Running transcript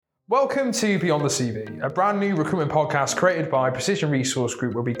Welcome to Beyond the CV, a brand new recruitment podcast created by Precision Resource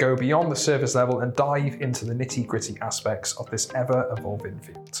Group, where we go beyond the surface level and dive into the nitty-gritty aspects of this ever-evolving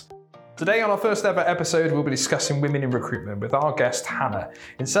field. Today on our first ever episode, we'll be discussing women in recruitment with our guest Hannah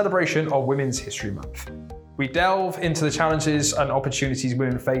in celebration of Women's History Month. We delve into the challenges and opportunities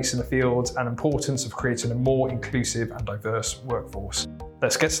women face in the field and importance of creating a more inclusive and diverse workforce.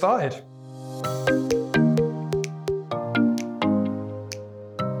 Let's get started.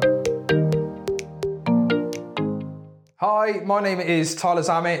 Hi, my name is Tyler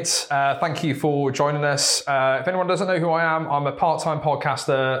Zammit. Thank you for joining us. If anyone doesn't know who I am, I'm a part-time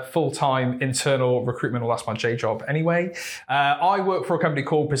podcaster, full-time internal recruitment, well, that's my day job anyway. I work for a company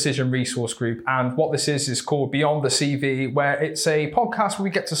called Precision Resource Group, and what this is called Beyond the CV, where it's a podcast where we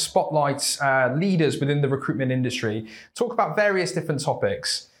get to spotlight leaders within the recruitment industry, talk about various different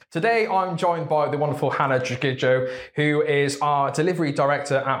topics. Today, I'm joined by the wonderful Hannah Tregidgo, who is our delivery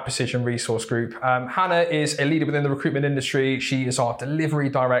director at Precision Resource Group. Hannah is a leader within the recruitment industry. She is our delivery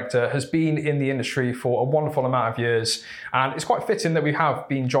director, has been in the industry for a wonderful amount of years. And it's quite fitting that we have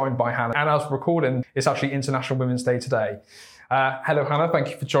been joined by Hannah. And as we're recording, it's actually International Women's Day today. Hello, Hannah. Thank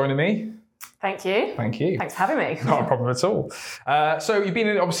you for joining me. Thank you. Thank you. Thanks for having me. Not a problem at all. So you've been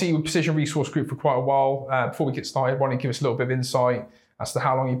in, obviously, with Precision Resource Group for quite a while. Before we get started, why don't you give us a little bit of insight as to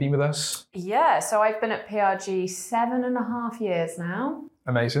how long you've been with us? Yeah, so I've been at PRG 7.5 years now.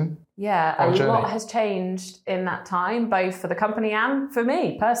 Amazing. Yeah, a lot has changed in that time, both for the company and for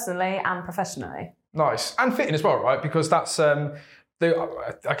me personally and professionally. Nice. And fitting as well, right? Because that's, I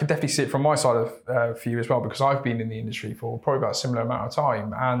can definitely see it from my side for you as well, because I've been in the industry for probably about a similar amount of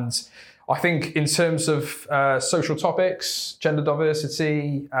time. And I think in terms of social topics, gender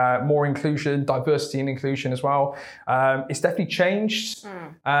diversity, more inclusion, diversity and inclusion as well, it's definitely changed.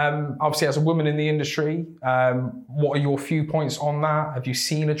 Obviously, as a woman in the industry, what are your viewpoints on that? Have you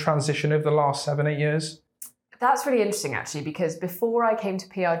seen a transition over the last 7-8 years? That's really interesting, actually, because before I came to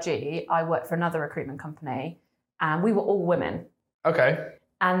PRG, I worked for another recruitment company and we were all women. Okay.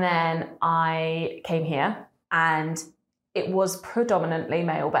 And then I came here and it was predominantly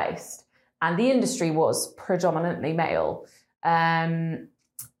male-based. And the industry was predominantly male. I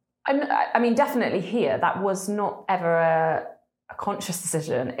mean, definitely here, that was not ever a conscious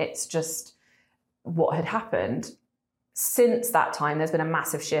decision. It's just what had happened. Since that time, there's been a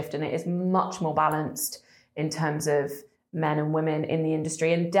massive shift and it is much more balanced in terms of men and women in the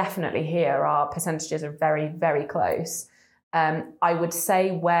industry. And definitely here, our percentages are very, very close. I would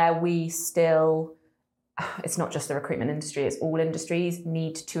say where we still... it's not just the recruitment industry, it's all industries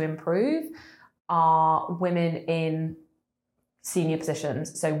need to improve, are women in senior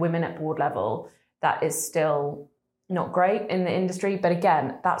positions. So women at board level, that is still not great in the industry. But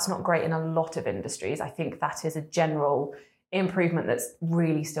again, that's not great in a lot of industries. I think that is a general improvement that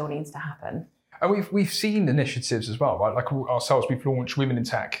really still needs to happen. And we've seen initiatives as well, right? Like ourselves, we've launched Women in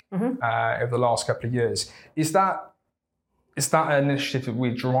Tech over the last couple of years. Is that an initiative that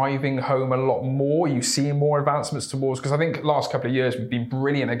we're driving home a lot more? Are you seeing more advancements towards? Because I think last couple of years we've been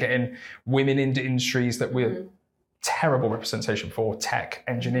brilliant at getting women into industries that we're terrible representation for, tech,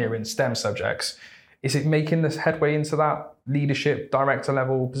 engineering, STEM subjects. Is it making this headway into that leadership, director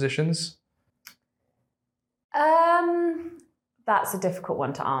level positions? That's a difficult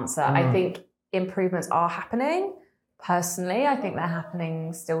one to answer. I think improvements are happening. Personally, I think they're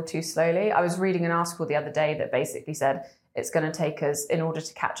happening still too slowly. I was reading an article the other day that basically said it's going to take us, in order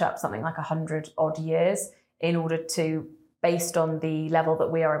to catch up, something like 100 odd years in order to, based on the level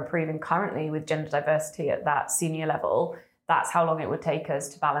that we are improving currently with gender diversity at that senior level, that's how long it would take us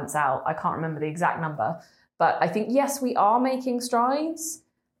to balance out. I can't remember the exact number, but I think, yes, we are making strides,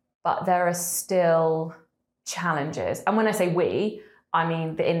 but there are still challenges. And when I say we, I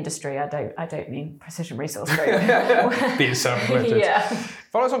mean the industry. I don't mean Precision Resource Group. Being self-reflective. Yeah.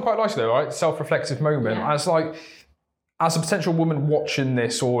 Follows on quite nicely though, right? Self-reflective moment. Yeah. As a potential woman watching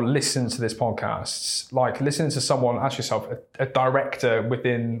this or listening to this podcast, like listening to someone, ask yourself, a director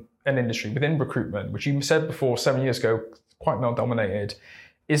within an industry, within recruitment, which you said before 7 years ago, quite male-dominated.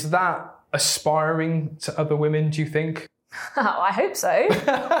 Is that aspiring to other women, do you think? I hope so.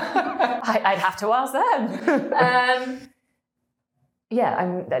 I'd have to ask them.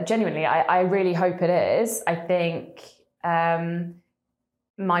 Genuinely, I really hope it is. I think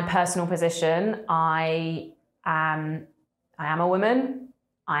my personal position, I am a woman.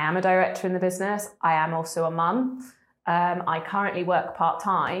 I am a director in the business. I am also a mum. I currently work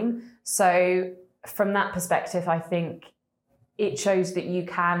part-time. So from that perspective, I think it shows that you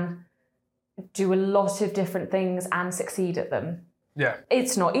can do a lot of different things and succeed at them. Yeah.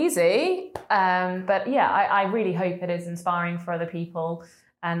 It's not easy, but yeah, I really hope it is inspiring for other people.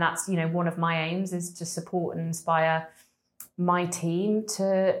 And that's, one of my aims is to support and inspire my team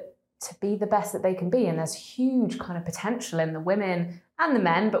to be the best that they can be. And there's huge kind of potential in the women and the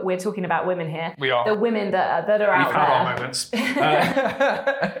men, but we're talking about women here. We are. The women that are out there. We've had our moments.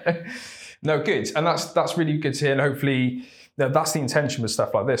 No, good. And that's really good to hear. And hopefully that's the intention with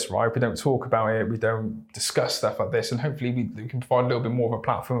stuff like this, right? We don't talk about it. We don't discuss stuff like this. And hopefully we can provide a little bit more of a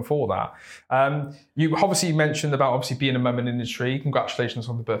platform for that. You obviously mentioned about being a mum in the industry. Congratulations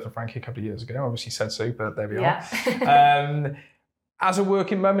on the birth of Frankie a couple of years ago. Obviously said so, but there we are. As a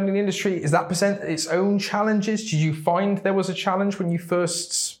working mum in the industry, is that present its own challenges? Did you find there was a challenge when you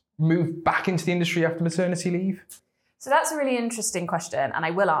first moved back into the industry after maternity leave? So that's a really interesting question, and I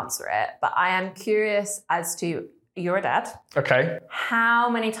will answer it. But I am curious as to, you're a dad. Okay.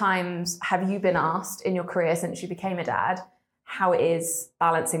 How many times have you been asked in your career since you became a dad how it is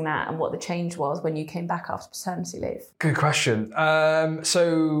balancing that and what the change was when you came back after paternity leave? Good question.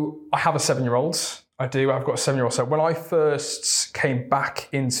 So I have a 7-year-old. I do. I've got a 7-year-old. So when I first came back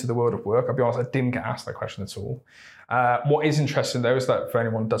into the world of work, I'll be honest, I didn't get asked that question at all. What is interesting though is that for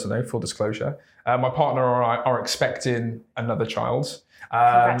anyone who doesn't know, full disclosure, my partner and I are expecting another child.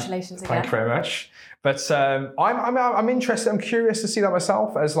 Congratulations again. Thank you very much. But I'm interested. I'm curious to see that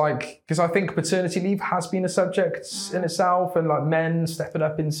myself because I think paternity leave has been a subject in itself, and men stepping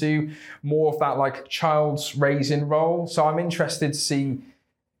up into more of that child's raising role. So I'm interested to see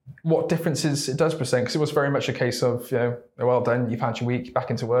what differences it does present, because it was very much a case of, well done, you've had your week, back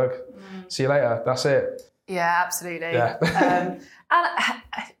into work, see you later, that's it. Yeah, absolutely. Yeah. And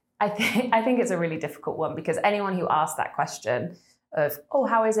I think it's a really difficult one, because anyone who asks that question of,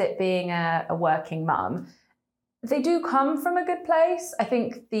 how is it being a working mum, they do come from a good place. I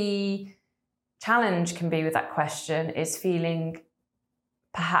think the challenge can be with that question is feeling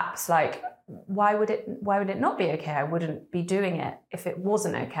perhaps why would it not be okay? I wouldn't be doing it if it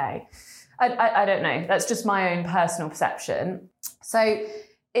wasn't okay. I don't know. That's just my own personal perception. So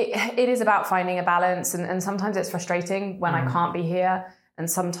it is about finding a balance, and sometimes it's frustrating when I can't be here, and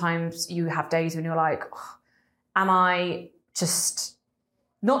sometimes you have days when you're like, am I just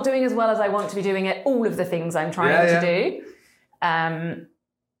not doing as well as I want to be doing at all of the things I'm trying to do?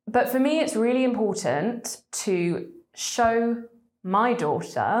 But for me, it's really important to show my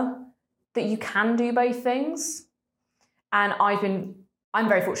daughter that you can do both things. And I'm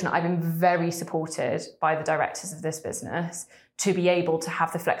very fortunate. I've been very supported by the directors of this business to be able to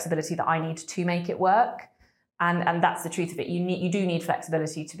have the flexibility that I need to make it work. And that's the truth of it. You do need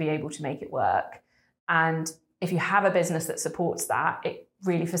flexibility to be able to make it work. And if you have a business that supports that, it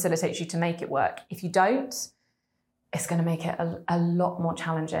really facilitates you to make it work. If you don't, it's going to make it a lot more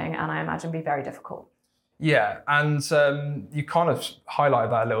challenging, and I imagine be very difficult. Yeah, and you kind of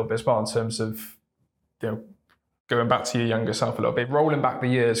highlighted that a little bit as well in terms of, going back to your younger self a little bit, rolling back the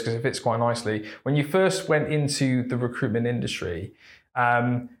years, because it fits quite nicely. When you first went into the recruitment industry,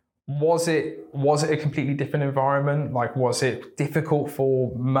 was it a completely different environment? Was it difficult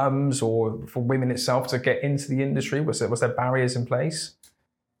for mums or for women itself to get into the industry? Was there barriers in place?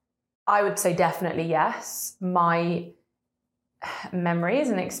 I would say definitely yes. My memories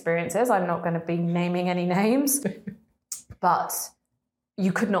and experiences, I'm not going to be naming any names, but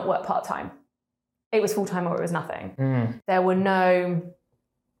you could not work part-time. It was full-time or it was nothing. There was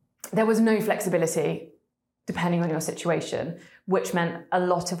no flexibility depending on your situation, which meant a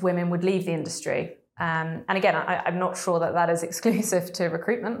lot of women would leave the industry. And again, I'm not sure that is exclusive to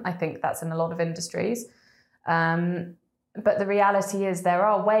recruitment. I think that's in a lot of industries. But the reality is there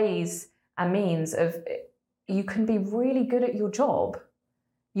are ways and means of, you can be really good at your job.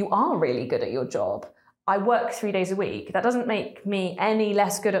 You are really good at your job. I work 3 days a week. That doesn't make me any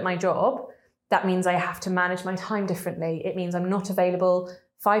less good at my job. That means I have to manage my time differently. It means I'm not available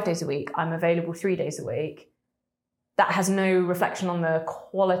 5 days a week. I'm available 3 days a week. That has no reflection on the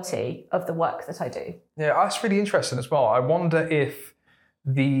quality of the work that I do. Yeah, that's really interesting as well. I wonder if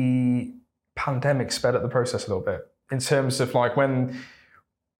the pandemic sped up the process a little bit in terms of when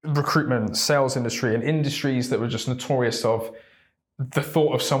recruitment, sales industry, and industries that were just notorious of the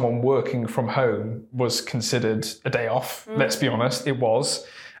thought of someone working from home was considered a day off. Let's be honest, it was.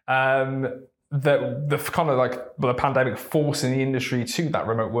 The kind of the pandemic forcing the industry to that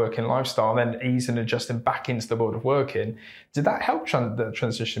remote working lifestyle, and then easing and adjusting back into the world of working. Did that help the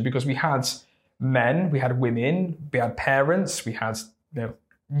transition? Because we had men, we had women, we had parents, we had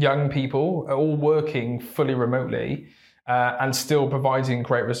young people all working fully remotely and still providing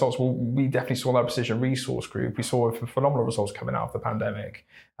great results. Well, we definitely saw that Precision Resource Group. We saw phenomenal results coming out of the pandemic.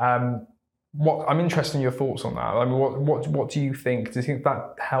 I'm interested in your thoughts on that. I mean, what do you think? Do you think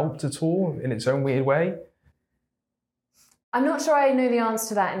that helped at all in its own weird way? I'm not sure I know the answer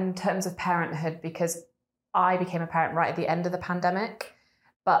to that in terms of parenthood, because I became a parent right at the end of the pandemic.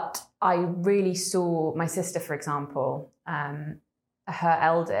 But I really saw my sister, for example, her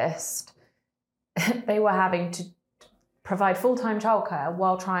eldest, they were having to provide full-time childcare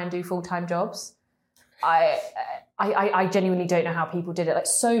while trying to do full-time jobs. I genuinely don't know how people did it. Like,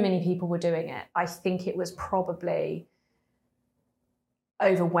 so many people were doing it. I think it was probably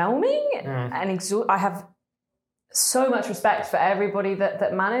overwhelming and I have so much respect for everybody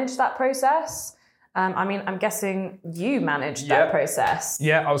that managed that process. I mean, I'm guessing you managed that process.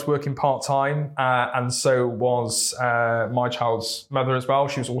 Yeah, I was working part-time and so was my child's mother as well.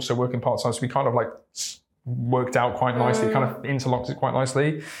 She was also working part-time. So we kind of like worked out quite nicely, kind of interlocked it quite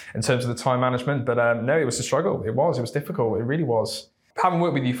nicely in terms of the time management. But no, it was a struggle. It was difficult. It really was. Having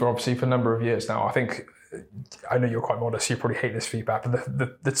worked with you for obviously for a number of years now, I know you're quite modest, so you probably hate this feedback,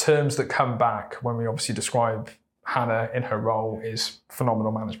 but the terms that come back when we obviously describe Hannah in her role is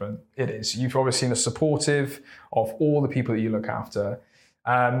phenomenal management. It is. You've obviously seen a supportive of all the people that you look after.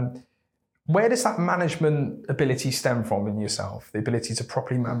 Where does that management ability stem from in yourself? The ability to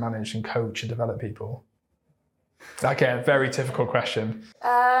properly manage and coach and develop people? Okay, a very difficult question.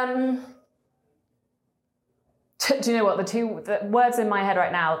 Do you know what? The words in my head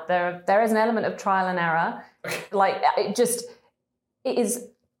right now, there is an element of trial and error. Like, it is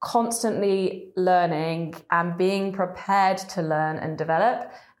constantly learning and being prepared to learn and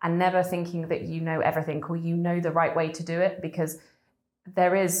develop, and never thinking that you know everything or you know the right way to do it, because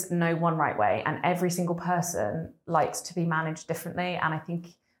there is no one right way, and every single person likes to be managed differently. And I think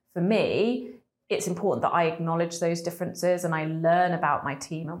for me, it's important that I acknowledge those differences and I learn about my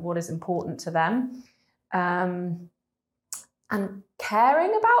team and what is important to them. And caring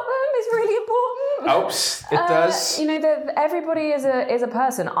about them is really important. Helps. It does. Everybody is a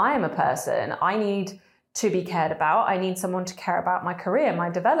person. I am a person. I need to be cared about. I need someone to care about my career, my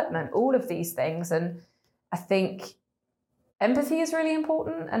development, all of these things. And I think empathy is really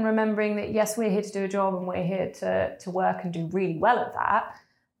important, and remembering that, yes, we're here to do a job and we're here to work and do really well at that,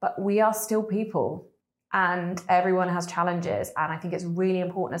 but we are still people and everyone has challenges. And I think it's really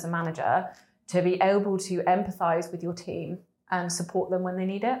important as a manager to be able to empathise with your team and support them when they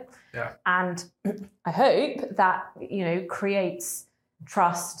need it. Yeah. And I hope that, creates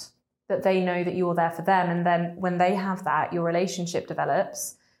trust, that they know that you're there for them. And then when they have that, your relationship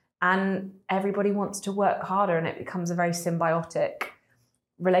develops and everybody wants to work harder and it becomes a very symbiotic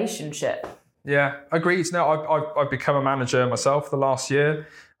relationship. Yeah, agreed. No, I've become a manager myself the last year.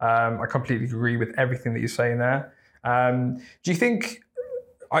 I completely agree with everything that you're saying there. Do you think,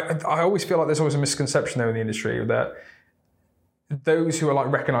 I always feel like there's always a misconception though in the industry that those who are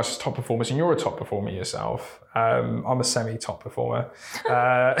like recognised as top performers, and you're a top performer yourself, I'm a semi-top performer,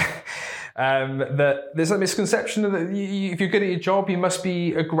 that there's a misconception that if you're good at your job, you must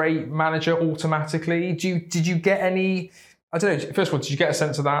be a great manager automatically. Did you get any, I don't know, first of all, did you get a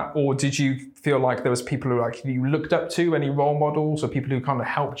sense of that? Or did you feel like there was people who like you looked up to, any role models or people who kind of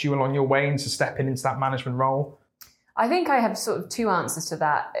helped you along your way into stepping into that management role? I think I have sort of two answers to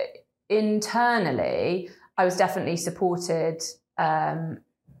that. Internally, I was definitely supported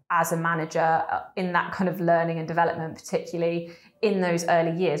as a manager in that kind of learning and development, particularly in those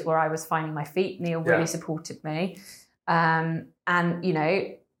early years where I was finding my feet. Neil really supported me. And,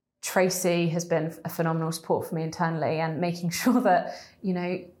 Tracy has been a phenomenal support for me internally, and making sure that, you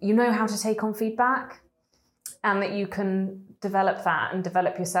know how to take on feedback and that you can develop that and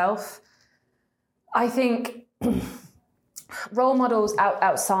develop yourself. I think role models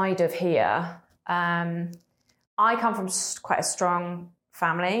outside of here, I come from quite a strong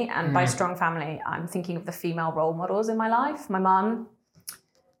family, and by strong family, I'm thinking of the female role models in my life. My mum,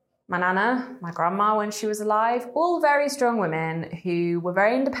 my nana, my grandma when she was alive, all very strong women who were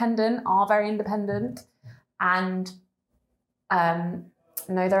very independent, are very independent, and know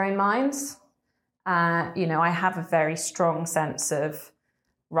their own minds. I have a very strong sense of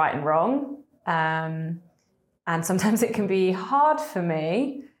right and wrong. And sometimes it can be hard for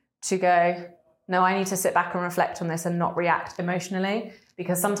me to go, no, I need to sit back and reflect on this and not react emotionally,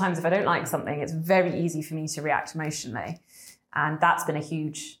 because sometimes if I don't like something, it's very easy for me to react emotionally. And that's been a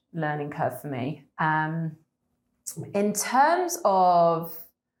huge learning curve for me. In terms of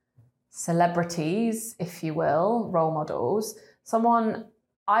celebrities, if you will, role models,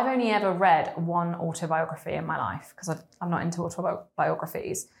 I've only ever read one autobiography in my life, because I'm not into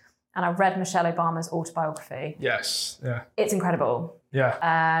autobiographies. And I've read Michelle Obama's autobiography. Yes, yeah. It's incredible.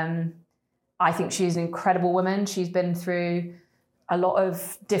 Yeah. I think she's an incredible woman. She's been through a lot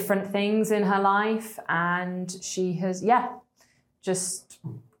of different things in her life, and she has, just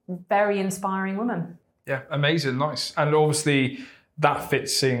very inspiring woman. Yeah, amazing, nice. And obviously that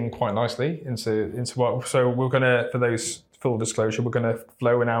fits in quite nicely into what, so we're going to, for those full disclosure, we're going to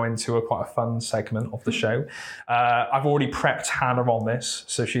flow now into quite a fun segment of the show. I've already prepped Hannah on this,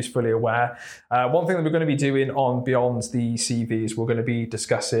 so she's fully aware. One thing that we're going to be doing on Beyond the CVs, we're going to be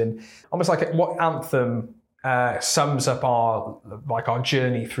discussing almost like what anthem sums up our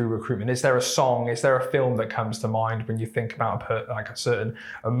journey through recruitment. Is there a song? Is there a film that comes to mind when you think about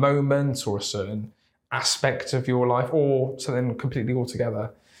a moment or a certain aspect of your life, or something completely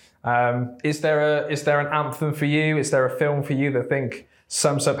altogether? Is there an anthem for you? Is there a film for you that think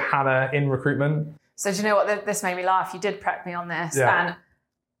sums up Hannah in recruitment? So do you know what? This made me laugh. You did prep me on this. Yeah.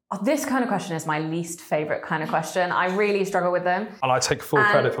 And this kind of question is my least favourite kind of question. I really struggle with them. And I take full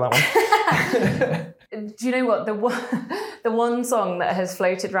credit for that one. Do you know what? The one song that has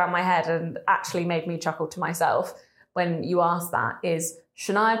floated around my head and actually made me chuckle to myself when you asked that is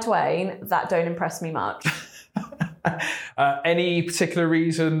Shania Twain, That Don't Impress Me Much. Any particular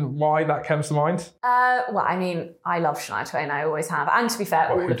reason why that comes to mind? Well, I mean, I love Shania Twain. I always have. And to be fair,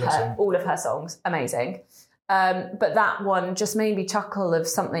 all of her songs, amazing. But that one just made me chuckle of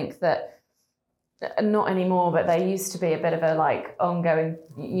something that, not anymore, but there used to be a bit of a ongoing,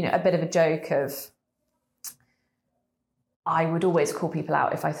 a bit of a joke of, I would always call people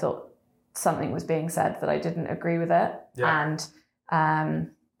out if I thought something was being said that I didn't agree with it. Yeah.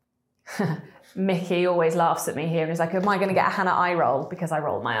 And Mickey always laughs at me here and is like, am I going to get a Hannah eye roll? Because I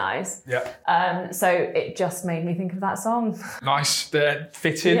roll my eyes. Yeah. So it just made me think of that song. Nice.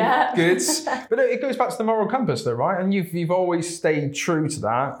 Fitting. Yeah. Good. But it goes back to the moral compass though, right? And you've always stayed true to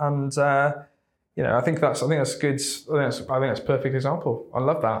that. And, I think that's good. I think that's a perfect example. I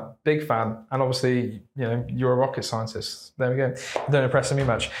love that. Big fan. And obviously, you're a rocket scientist. There we go. Don't impress me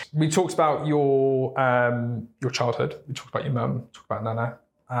much. We talked about your childhood. We talked about your mum. Talked about Nana.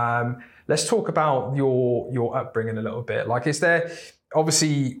 Let's talk about your upbringing a little bit. Is there,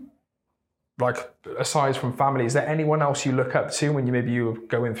 obviously, aside from family, is there anyone else you look up to when you were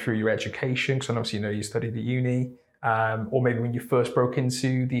going through your education? Because obviously, you studied at uni, or maybe when you first broke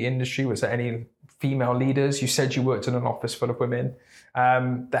into the industry, was there any female leaders? You said you worked in an office full of women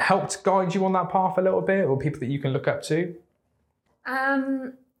that helped guide you on that path a little bit, or people that you can look up to?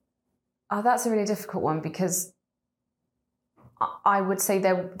 That's a really difficult one, because I would say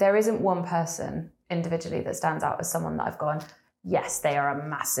there isn't one person individually that stands out as someone that I've gone, yes, they are a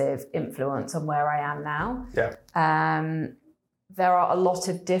massive influence on where I am now. Yeah. There are a lot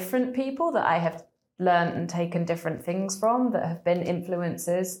of different people that I have learned and taken different things from that have been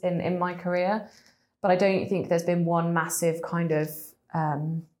influences in my career. But I don't think there's been one massive kind of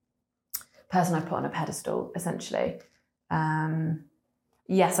person I put on a pedestal, essentially.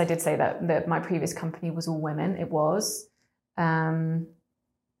 Yes, I did say that my previous company was all women. It was. And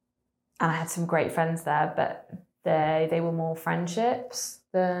I had some great friends there, but they were more friendships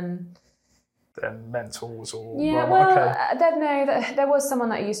than mentors or... Yeah, well, there was someone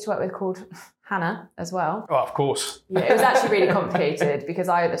that I used to work with called Hannah as well. Oh, of course. Yeah, it was actually really complicated because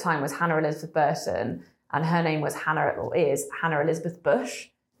I at the time was Hannah Elizabeth Burton and her name was Hannah Elizabeth Bush.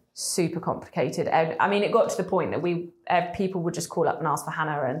 Super complicated. And I mean, it got to the point that people would just call up and ask for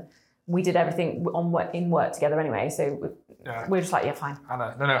Hannah, and we did everything in work together anyway. So we're just like, yeah, fine.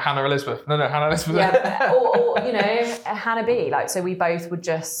 Hannah Elizabeth. Hannah Elizabeth. Yeah, or Hannah B. So we both would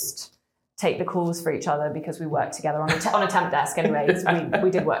just take the calls for each other because we worked together on a temp desk anyways.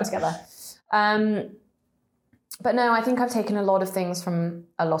 We did work together. But no, I think I've taken a lot of things from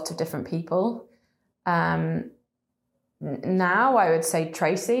a lot of different people. Now I would say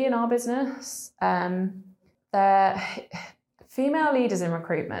Tracy in our business. The female leaders in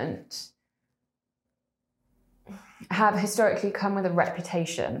recruitment have historically come with a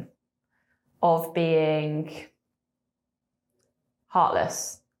reputation of being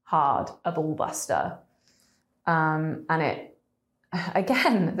heartless, hard, a ball buster. And it,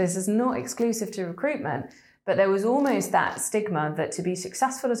 again, this is not exclusive to recruitment, but there was almost that stigma that to be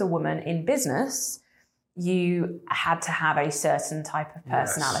successful as a woman in business, you had to have a certain type of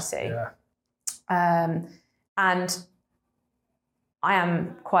personality. Yes, yeah. And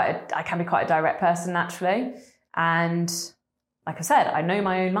I can be quite a direct person naturally. And like I said, I know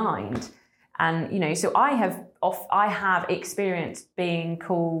my own mind. And, so I have experienced being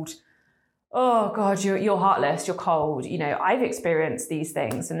called, oh God, you're heartless, you're cold. I've experienced these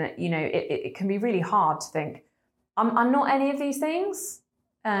things, and it can be really hard to think, I'm not any of these things.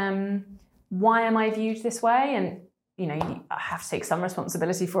 Why am I viewed this way? And, I have to take some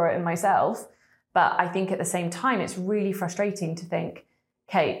responsibility for it in myself. But I think at the same time, it's really frustrating to think,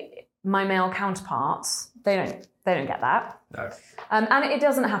 okay, my male counterparts, they don't They don't get that. No. And it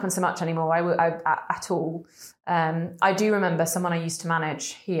doesn't happen so much anymore at all. I do remember someone I used to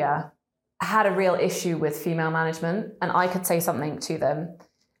manage here had a real issue with female management, and I could say something to them,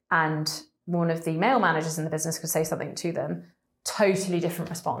 and one of the male managers in the business could say something to them. Totally different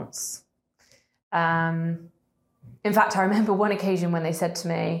response. In fact, I remember one occasion when they said to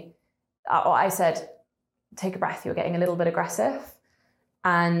me, I said, take a breath, you're getting a little bit aggressive.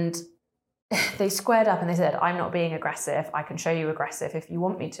 And they squared up and they said, I'm not being aggressive. I can show you aggressive if you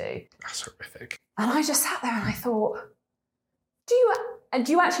want me to. That's horrific. And I just sat there and I thought, do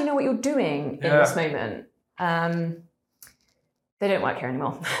you actually know what you're doing in this moment? They don't work here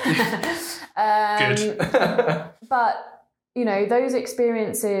anymore. Good. But, those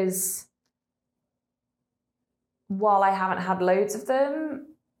experiences, while I haven't had loads of them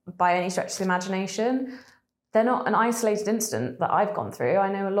by any stretch of the imagination, they're not an isolated incident that I've gone through.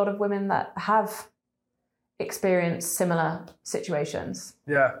 I know a lot of women that have experienced similar situations.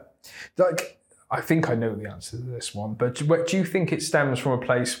 Yeah. I think I know the answer to this one, but do you think it stems from a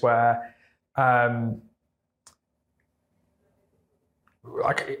place where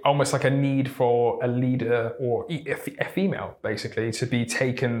almost like a need for a leader or a female, basically, to be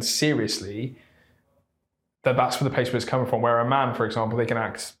taken seriously, that's where the place where it's coming from, where a man, for example, they can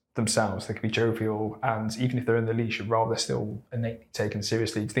act themselves, they can be jovial, and even if they're in the leadership role, they're still innately taken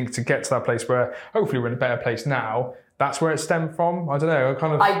seriously. Do you think to get to that place where hopefully we're in a better place now, that's where it stemmed from? I don't know.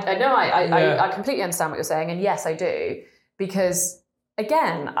 I completely understand what you're saying, and yes, I do, because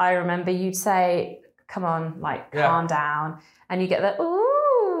again, I remember you'd say, "Come on, calm down," and you get that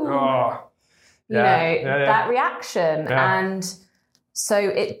that reaction, and so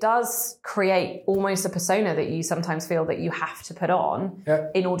it does create almost a persona that you sometimes feel that you have to put on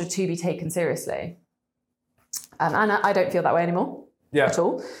in order to be taken seriously. And I don't feel that way anymore at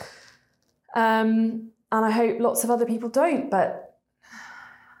all. And I hope lots of other people don't, but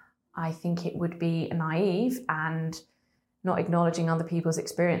I think it would be naive and not acknowledging other people's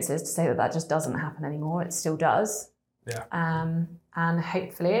experiences to say that just doesn't happen anymore. It still does. Yeah. And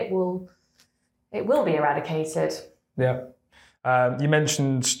hopefully it will be eradicated. Yeah. You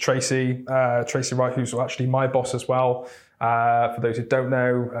mentioned Tracy Wright, who's actually my boss as well. For those who don't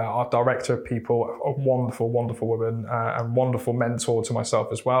know, our director of people, a wonderful, wonderful woman, and wonderful mentor to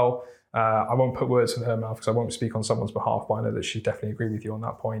myself as well. I won't put words in her mouth because I won't speak on someone's behalf, but I know that she definitely agree with you on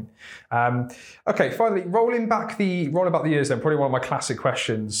that point. Okay, finally, rolling back the years then, probably one of my classic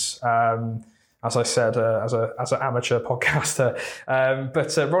questions. As I said, as an amateur podcaster,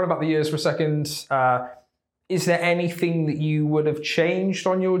 but rolling back the years for a second. Is there anything that you would have changed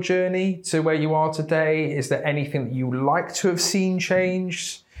on your journey to where you are today? Is there anything that you would like to have seen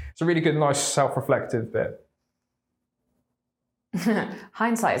changed? It's a really good, nice, self-reflective bit.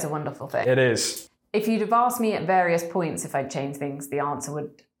 Hindsight is a wonderful thing. It is. If you'd have asked me at various points if I'd changed things, the answer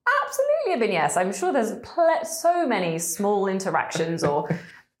would absolutely have been yes. I'm sure there's so many small interactions or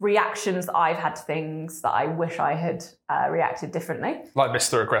reactions that I've had to things that I wish I had reacted differently. Like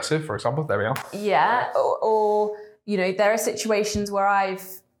Mr. Aggressive, for example. There we are. Yeah. Or there are situations where I've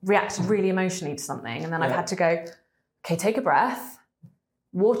reacted really emotionally to something and then I've had to go, okay, take a breath.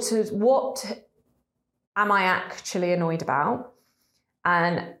 What am I actually annoyed about?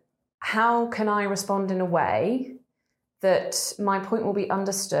 And how can I respond in a way that my point will be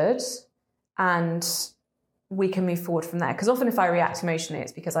understood and we can move forward from there? Because often if I react emotionally,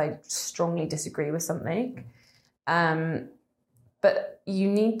 it's because I strongly disagree with something. But you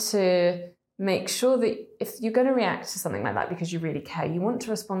need to make sure that if you're going to react to something like that because you really care, you want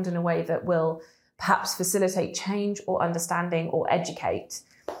to respond in a way that will perhaps facilitate change or understanding or educate.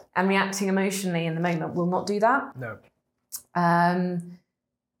 And reacting emotionally in the moment will not do that. No.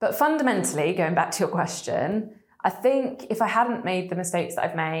 But fundamentally, going back to your question, I think if I hadn't made the mistakes that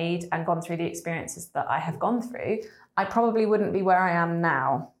I've made and gone through the experiences that I have gone through, I probably wouldn't be where I am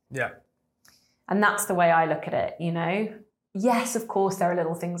now. Yeah. And that's the way I look at it, Yes, of course, there are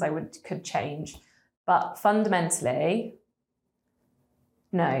little things I could change. But fundamentally,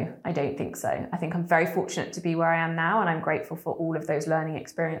 no, I don't think so. I think I'm very fortunate to be where I am now, and I'm grateful for all of those learning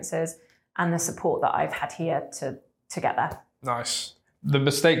experiences and the support that I've had here to get there. Nice. The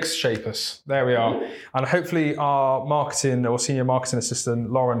mistakes shape us. There we are. And hopefully our marketing or senior marketing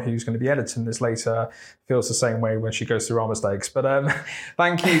assistant, Lauren, who's going to be editing this later, feels the same way when she goes through our mistakes. But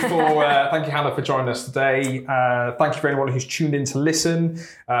thank you, Hannah, for joining us today. Thank you for anyone who's tuned in to listen.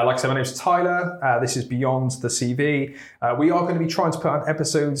 Like I said, my name's Tyler. This is Beyond the CV. We are going to be trying to put out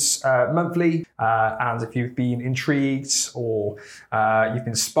episodes monthly. And if you've been intrigued or you've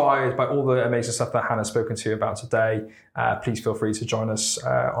been inspired by all the amazing stuff that Hannah's spoken to you about today, please feel free to join us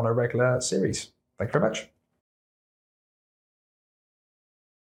on a regular series. Thank you very much.